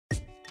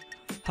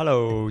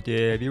Hello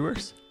dear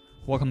viewers,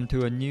 welcome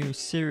to a new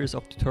series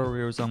of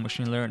tutorials on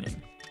machine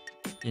learning.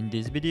 In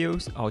these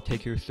videos, I'll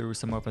take you through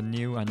some of the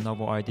new and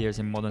novel ideas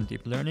in modern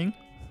deep learning.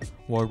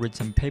 We'll read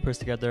some papers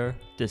together,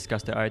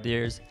 discuss the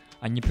ideas,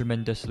 and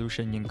implement the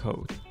solution in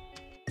code.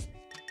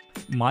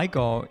 My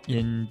goal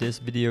in this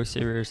video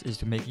series is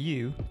to make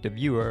you, the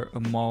viewer,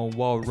 a more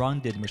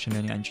well-rounded machine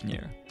learning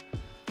engineer.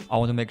 I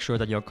want to make sure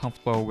that you're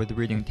comfortable with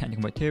reading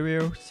technical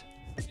materials,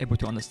 able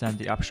to understand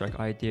the abstract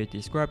idea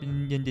described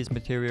in these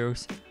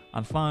materials,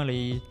 and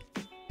finally,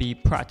 be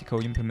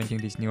practical implementing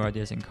these new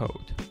ideas in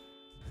code.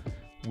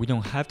 We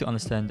don't have to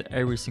understand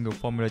every single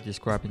formula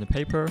described in the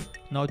paper,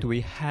 nor do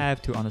we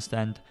have to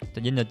understand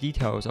the inner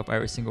details of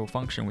every single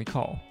function we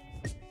call.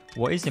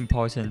 What is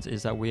important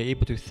is that we are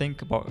able to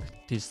think about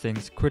these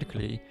things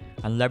critically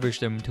and leverage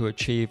them to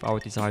achieve our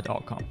desired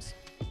outcomes.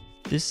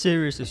 This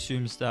series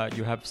assumes that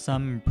you have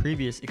some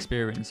previous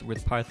experience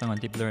with Python and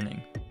deep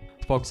learning.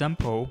 For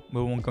example,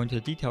 we won't go into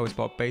the details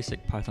about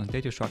basic Python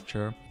data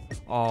structure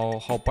or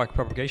how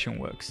backpropagation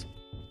works.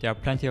 There are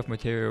plenty of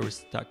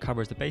materials that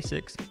covers the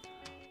basics.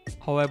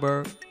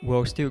 However,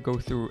 we'll still go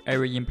through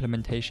every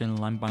implementation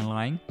line by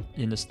line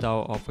in the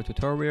style of a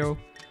tutorial,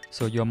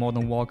 so you're more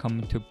than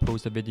welcome to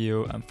pause the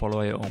video and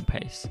follow at your own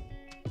pace.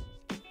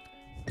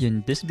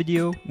 In this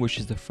video, which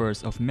is the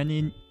first of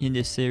many in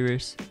this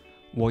series,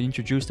 we'll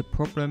introduce the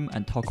problem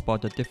and talk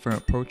about the different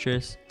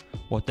approaches.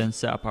 We'll then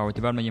set up our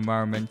development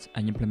environment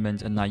and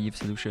implement a naive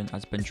solution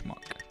as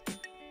benchmark.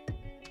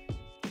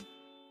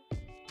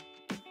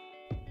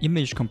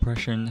 Image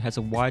compression has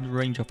a wide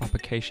range of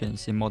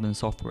applications in modern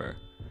software.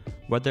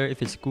 Whether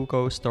if it's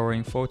Google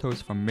storing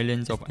photos from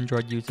millions of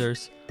Android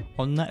users,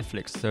 or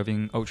Netflix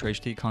serving Ultra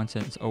HD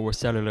content over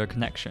cellular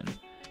connection,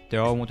 they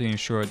all want to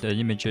ensure the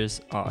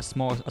images are as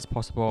small as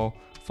possible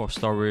for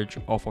storage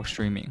or for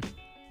streaming.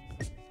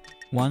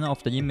 One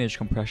of the image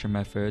compression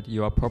methods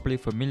you are probably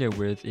familiar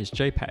with is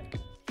JPEG.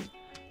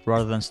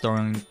 Rather than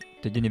storing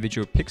the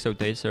individual pixel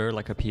data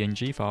like a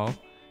PNG file,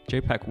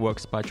 JPEG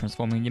works by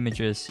transforming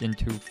images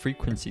into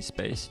frequency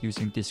space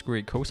using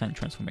discrete cosine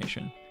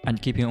transformation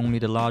and keeping only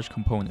the large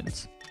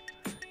components.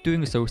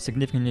 Doing so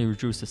significantly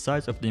reduces the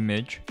size of the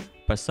image,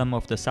 but some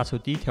of the subtle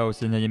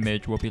details in the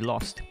image will be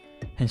lost.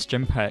 Hence,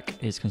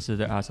 JPEG is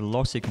considered as a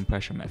lossy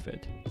compression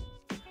method.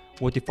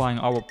 We'll define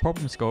our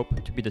problem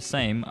scope to be the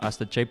same as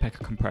the JPEG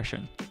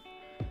compression.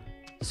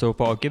 So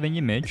for a given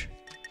image,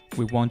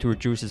 we want to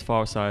reduce its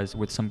file size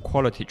with some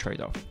quality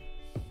trade-off.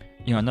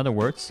 In other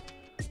words,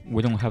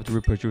 we don't have to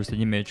reproduce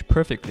the image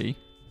perfectly,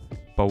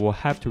 but we'll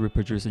have to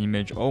reproduce the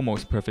image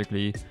almost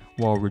perfectly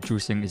while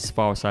reducing its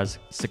file size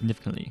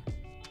significantly.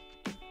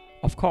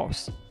 Of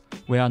course,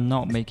 we are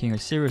not making a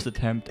serious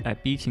attempt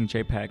at beating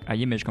JPEG at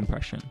image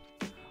compression.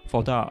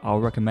 For that, I'll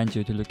recommend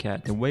you to look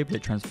at the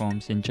wavelet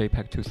transforms in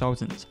JPEG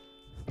 2000.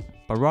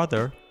 But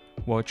rather,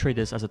 we'll treat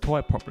this as a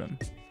toy problem,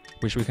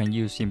 which we can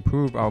use to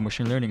improve our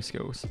machine learning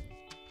skills.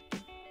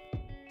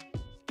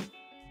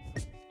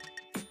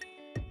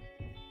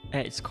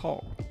 At its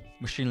core,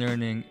 machine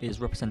learning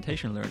is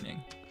representation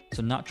learning,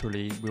 so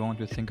naturally we want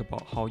to think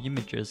about how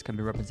images can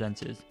be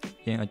represented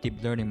in a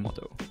deep learning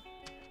model.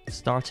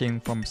 Starting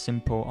from a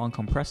simple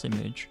uncompressed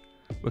image,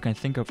 we can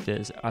think of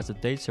this as a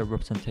data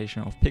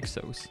representation of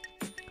pixels,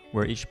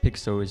 where each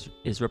pixel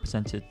is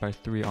represented by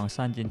 3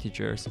 unsigned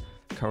integers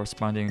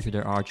corresponding to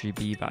their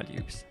RGB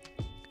values.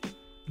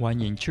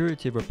 One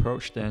intuitive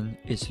approach then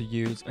is to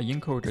use a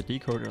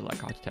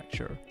encoder-decoder-like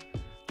architecture,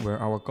 where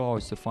our goal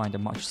is to find a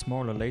much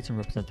smaller latent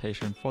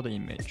representation for the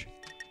image.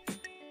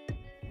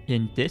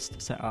 In this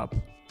setup,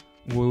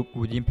 we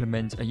would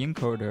implement an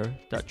encoder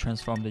that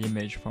transforms the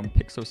image from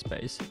pixel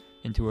space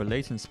into a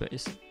latent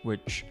space,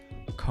 which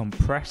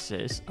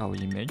compresses our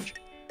image,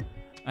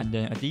 and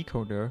then a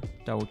decoder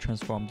that will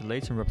transform the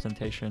latent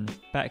representation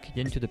back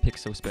into the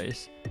pixel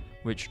space,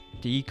 which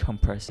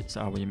decompresses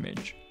our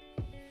image.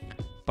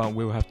 But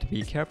we'll have to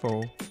be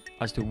careful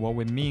as to what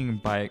we mean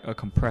by a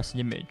compressed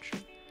image,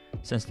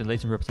 since the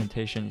latent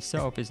representation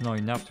itself is not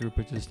enough to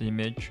reproduce the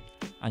image,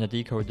 and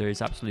the decoder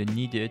is absolutely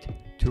needed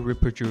to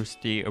reproduce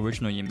the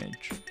original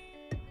image.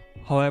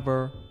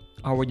 However,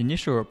 our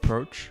initial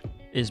approach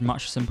is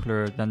much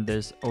simpler than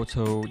this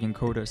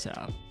autoencoder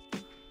setup.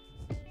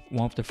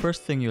 One of the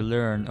first things you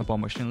learn about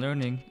machine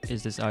learning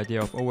is this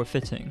idea of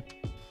overfitting.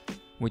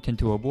 We tend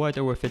to avoid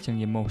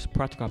overfitting in most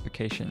practical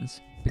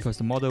applications because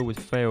the model would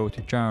fail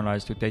to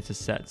generalize to data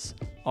sets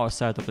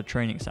outside of the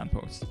training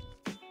samples.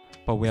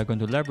 But we are going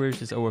to leverage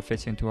this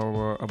overfitting to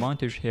our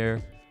advantage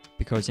here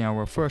because in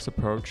our first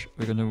approach,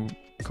 we're going to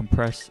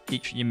compress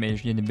each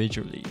image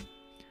individually.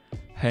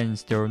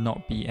 Hence, there will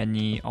not be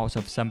any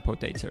out-of-sample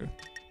data.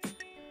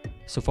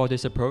 So for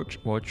this approach,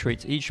 we'll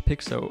treat each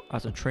pixel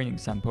as a training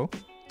sample.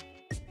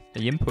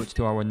 The input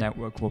to our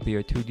network will be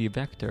a 2D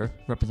vector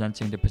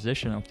representing the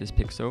position of this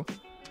pixel,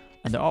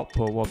 and the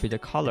output will be the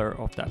color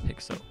of that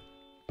pixel.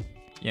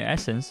 In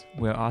essence,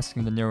 we are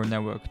asking the neural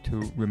network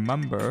to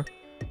remember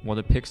what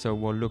the pixel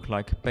will look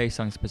like based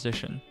on its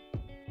position.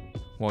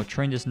 We'll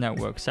train this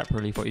network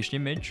separately for each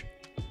image,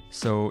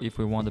 So if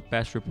we want the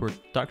best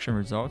reproduction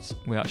results,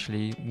 we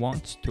actually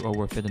want to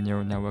overfit the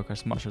neural network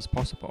as much as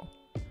possible.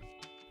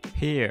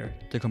 Here,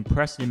 the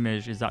compressed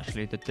image is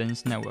actually the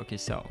dense network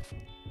itself.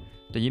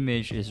 The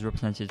image is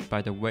represented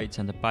by the weights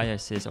and the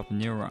biases of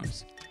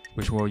neurons,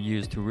 which we'll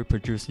use to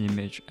reproduce the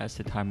image at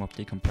the time of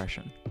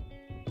decompression.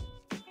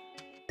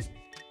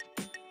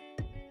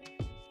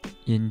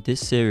 In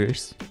this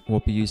series, we'll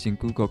be using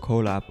Google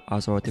Colab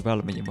as our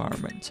development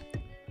environment.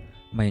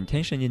 My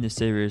intention in this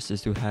series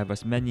is to have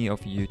as many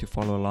of you to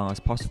follow along as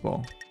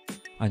possible.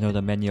 I know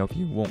that many of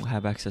you won't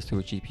have access to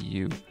a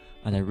GPU,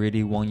 and I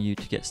really want you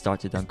to get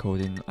started on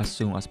coding as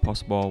soon as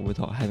possible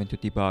without having to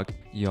debug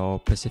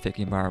your specific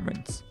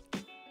environments.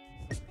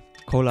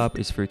 Colab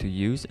is free to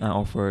use and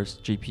offers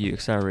GPU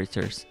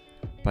accelerators,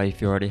 but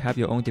if you already have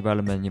your own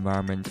development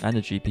environment and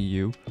a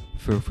GPU,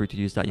 feel free to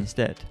use that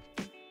instead.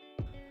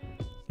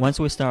 Once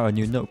we start a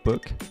new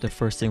notebook, the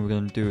first thing we're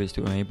going to do is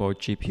to enable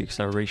GPU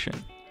acceleration.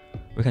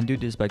 We can do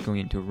this by going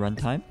into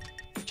Runtime,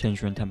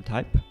 change runtime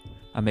type,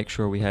 and make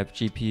sure we have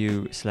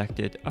GPU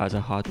selected as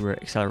a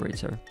hardware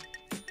accelerator.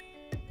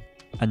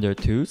 Under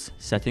Tools,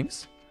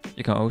 Settings,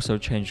 you can also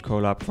change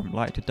Colab from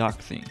light to dark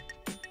theme.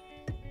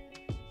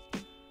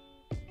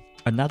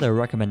 Another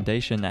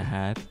recommendation I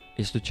have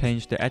is to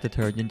change the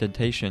editor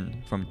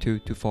indentation from 2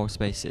 to 4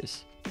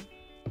 spaces.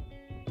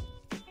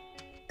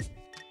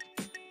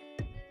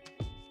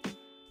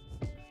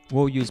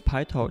 We'll use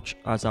PyTorch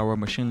as our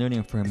machine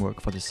learning framework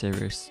for this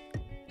series,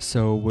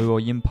 so we will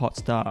import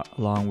Star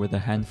along with a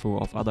handful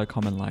of other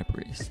common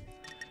libraries.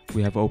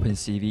 We have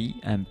OpenCV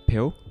and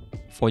PIL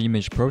for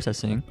image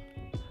processing,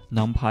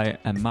 NumPy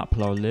and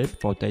Matplotlib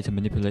for data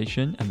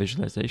manipulation and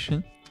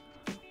visualization,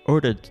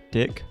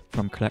 OrderedDict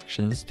from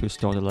collections to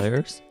store the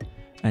layers,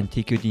 and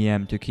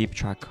TQDM to keep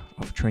track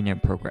of training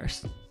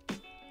progress.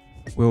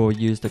 We will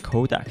use the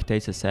Kodak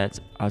dataset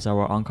as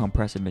our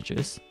uncompressed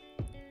images.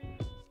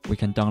 We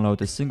can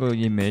download a single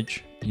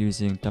image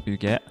using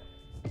wget.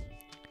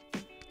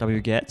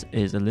 Wget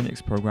is a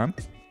Linux program,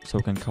 so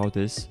we can call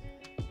this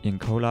in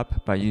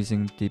Colab by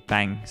using the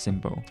bang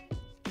symbol,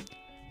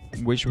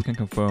 which we can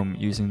confirm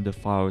using the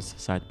files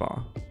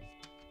sidebar.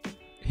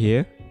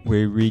 Here,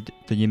 we read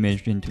the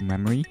image into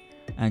memory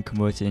and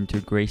convert it into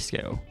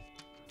grayscale.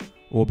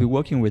 We'll be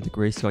working with the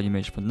grayscale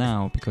image for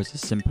now because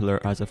it's simpler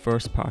as a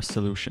first pass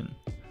solution.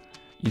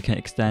 You can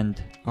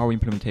extend our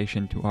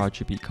implementation to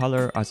RGB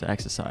color as an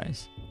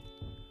exercise.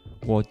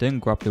 We'll then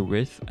grab the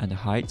width and the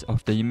height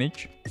of the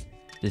image.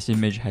 This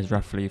image has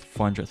roughly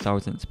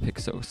 400,000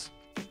 pixels.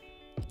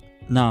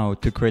 Now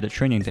to create the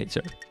training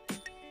data.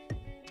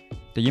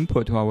 The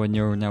input to our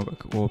neural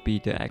network will be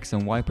the x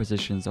and y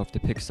positions of the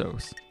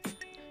pixels.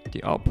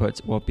 The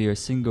output will be a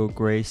single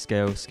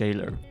grayscale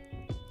scalar.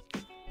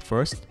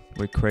 First,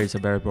 we create a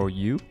variable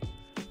u,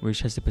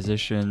 which has the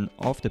position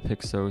of the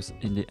pixels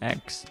in the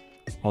x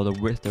or the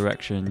width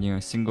direction in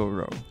a single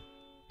row.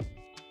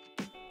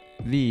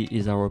 V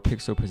is our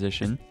pixel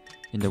position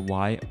in the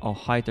y or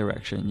height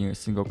direction in a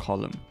single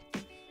column.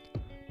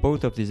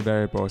 Both of these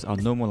variables are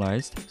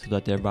normalized so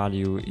that their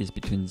value is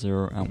between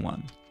 0 and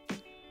 1.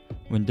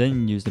 We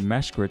then use the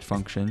mesh grid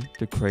function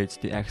to create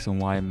the x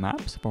and y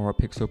maps for our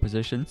pixel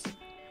positions,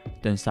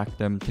 then stack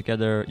them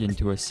together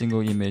into a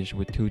single image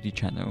with 2D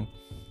channel.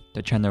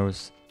 The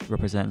channels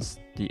represents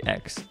the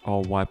x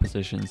or y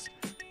positions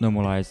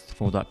normalized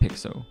for that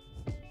pixel.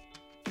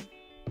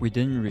 We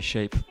then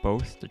reshape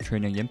both the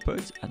training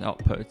inputs and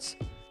outputs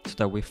so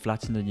that we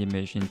flatten the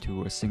image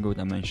into a single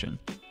dimension.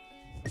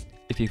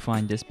 If you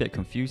find this bit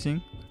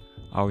confusing,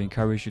 I'll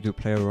encourage you to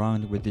play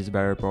around with these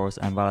variables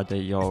and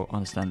validate your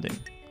understanding.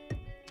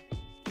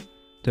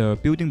 The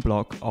building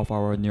block of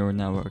our neural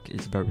network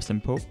is very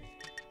simple.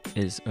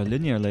 It's a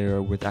linear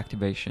layer with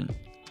activation,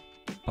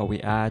 but we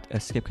add a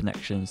skip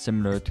connection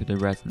similar to the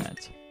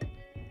ResNet.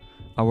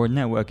 Our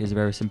network is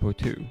very simple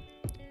too.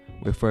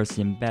 We first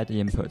embed the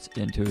inputs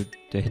into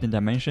the hidden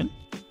dimension.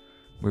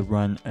 We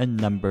run n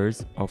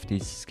numbers of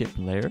these skip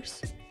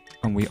layers,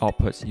 and we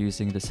output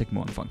using the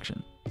sigmoid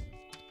function.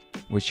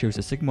 We choose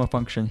the sigmoid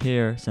function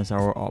here since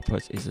our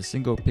output is a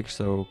single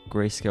pixel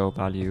grayscale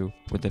value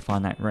with a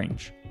finite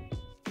range.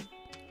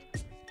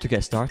 To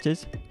get started,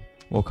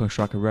 we'll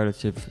construct a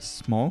relatively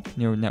small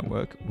neural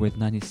network with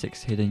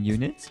 96 hidden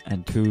units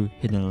and 2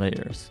 hidden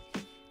layers.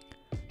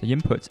 The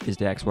input is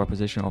the xy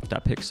position of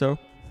that pixel,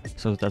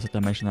 so that's a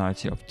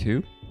dimensionality of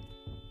 2.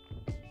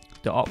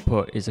 The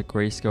output is a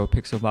grayscale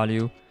pixel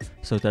value,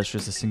 so that's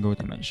just a single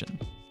dimension.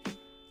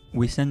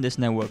 We send this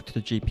network to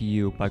the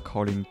GPU by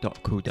calling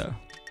 .CUDA.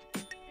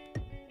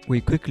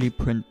 We quickly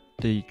print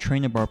the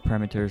trainable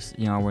parameters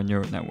in our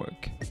neural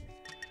network.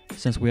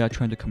 Since we are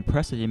trying to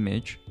compress the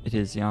image, it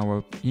is in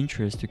our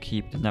interest to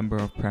keep the number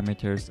of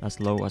parameters as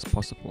low as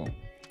possible.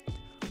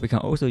 We can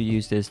also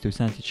use this to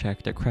sanity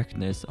check the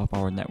correctness of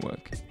our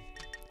network.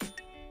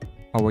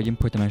 Our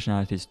input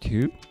dimensionality is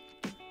 2,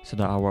 so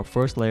that our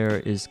first layer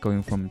is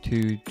going from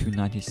 2 to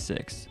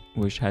 96,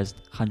 which has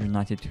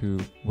 192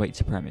 weight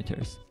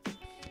parameters,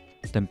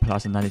 then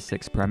plus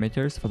 96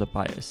 parameters for the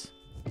bias.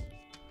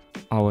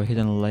 Our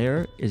hidden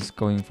layer is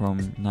going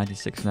from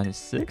 96 to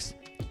 96,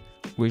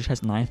 which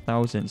has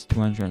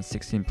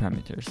 9,216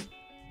 parameters.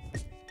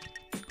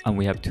 And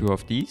we have two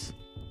of these.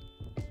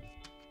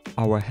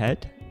 Our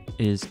head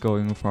is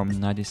going from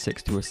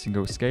 96 to a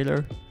single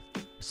scalar,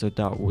 so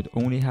that would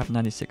only have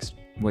 96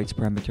 weight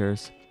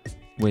parameters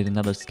with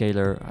another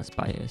scalar as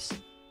bias.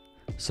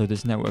 So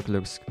this network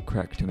looks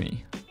correct to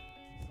me.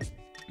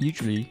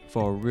 Usually,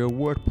 for a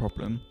real-world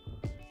problem,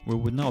 we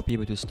would not be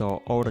able to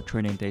store all the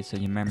training data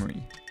in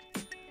memory.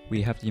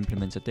 We have to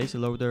implement a data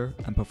loader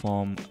and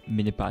perform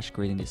mini-batch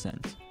gradient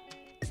descent.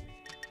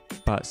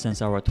 But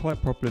since our toy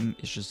problem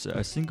is just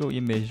a single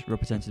image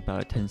represented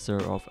by a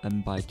tensor of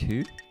n by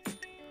 2,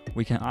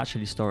 we can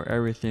actually store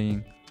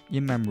everything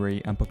in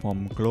memory and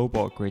perform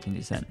global gradient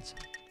descent.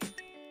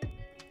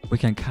 We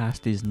can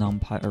cast these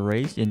NumPy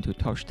arrays into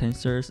touch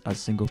tensors as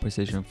single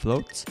precision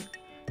floats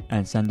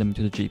and send them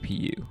to the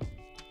GPU.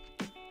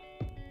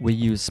 We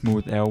use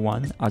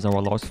smoothL1 as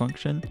our loss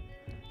function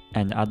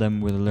and add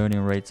them with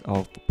learning rates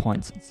of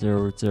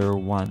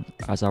 0.001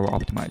 as our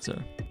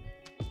optimizer.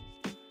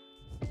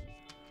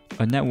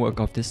 A network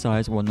of this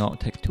size will not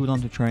take too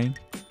long to train,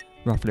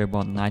 roughly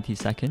about 90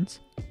 seconds.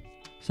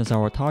 Since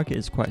our target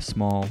is quite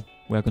small,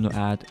 we are going to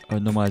add a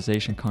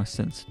normalization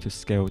constant to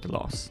scale the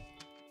loss.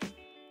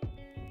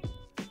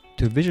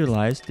 To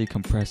visualize the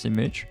compressed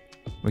image,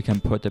 we can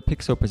put the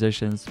pixel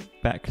positions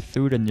back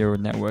through the neural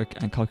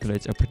network and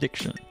calculate a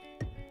prediction,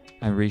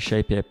 and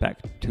reshape it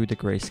back to the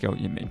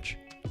grayscale image.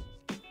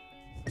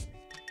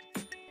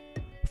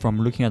 From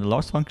looking at the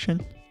loss function,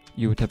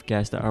 you would have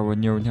guessed that our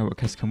neural network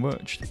has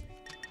converged.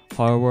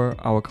 However,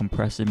 our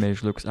compressed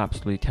image looks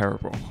absolutely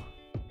terrible.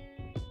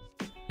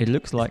 It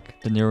looks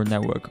like the neural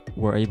network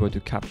were able to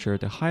capture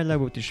the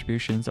high-level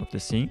distributions of the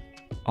scene,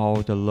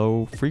 all the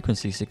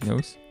low-frequency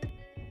signals,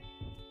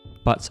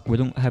 but we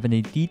don't have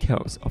any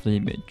details of the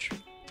image,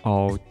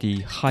 or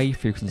the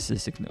high-frequency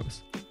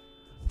signals.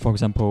 For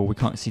example, we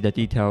can't see the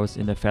details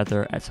in the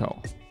feather at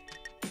all.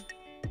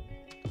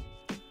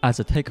 As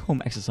a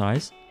take-home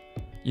exercise,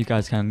 you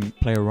guys can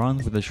play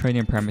around with the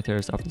training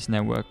parameters of this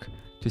network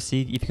to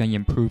see if you can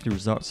improve the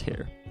results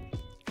here.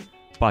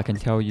 But I can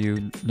tell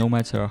you, no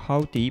matter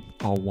how deep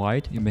or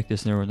wide you make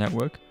this neural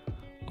network,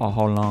 or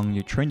how long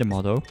you train the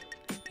model,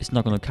 it's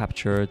not going to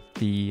capture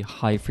the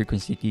high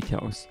frequency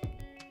details.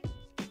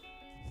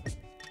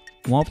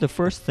 One of the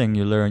first things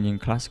you learn in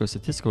classical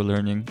statistical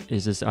learning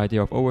is this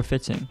idea of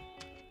overfitting.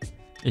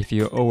 If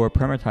you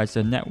over-parameterize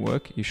the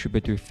network, you should be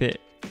able to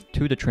fit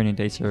to the training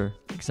data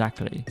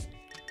exactly.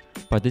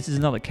 But this is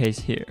not the case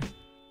here.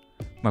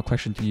 My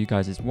question to you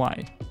guys is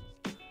why?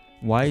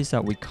 Why is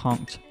that we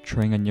can't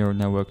train a neural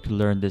network to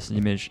learn this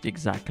image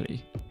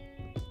exactly?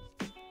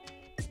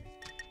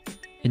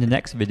 In the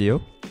next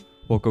video,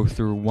 we'll go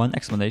through one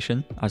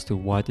explanation as to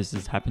why this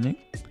is happening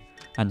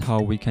and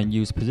how we can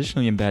use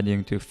positional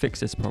embedding to fix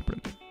this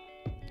problem.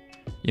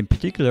 In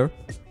particular,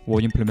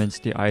 we'll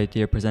implement the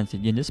idea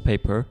presented in this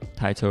paper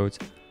titled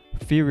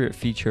 "Theory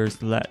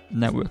Features Let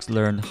Networks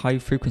Learn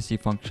High-Frequency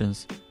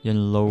Functions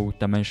in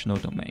Low-Dimensional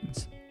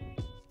Domains."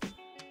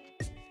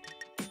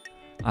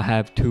 I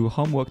have two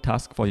homework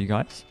tasks for you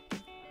guys.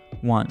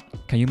 1.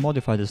 Can you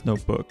modify this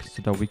notebook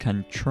so that we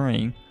can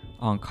train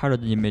on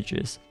colored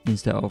images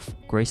instead of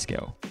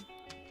grayscale?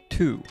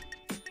 2.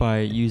 By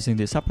using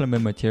the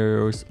supplement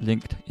materials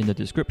linked in the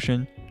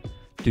description,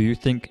 do you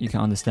think you can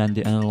understand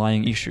the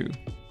underlying issue?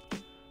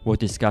 We'll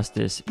discuss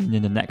this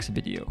in the next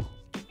video.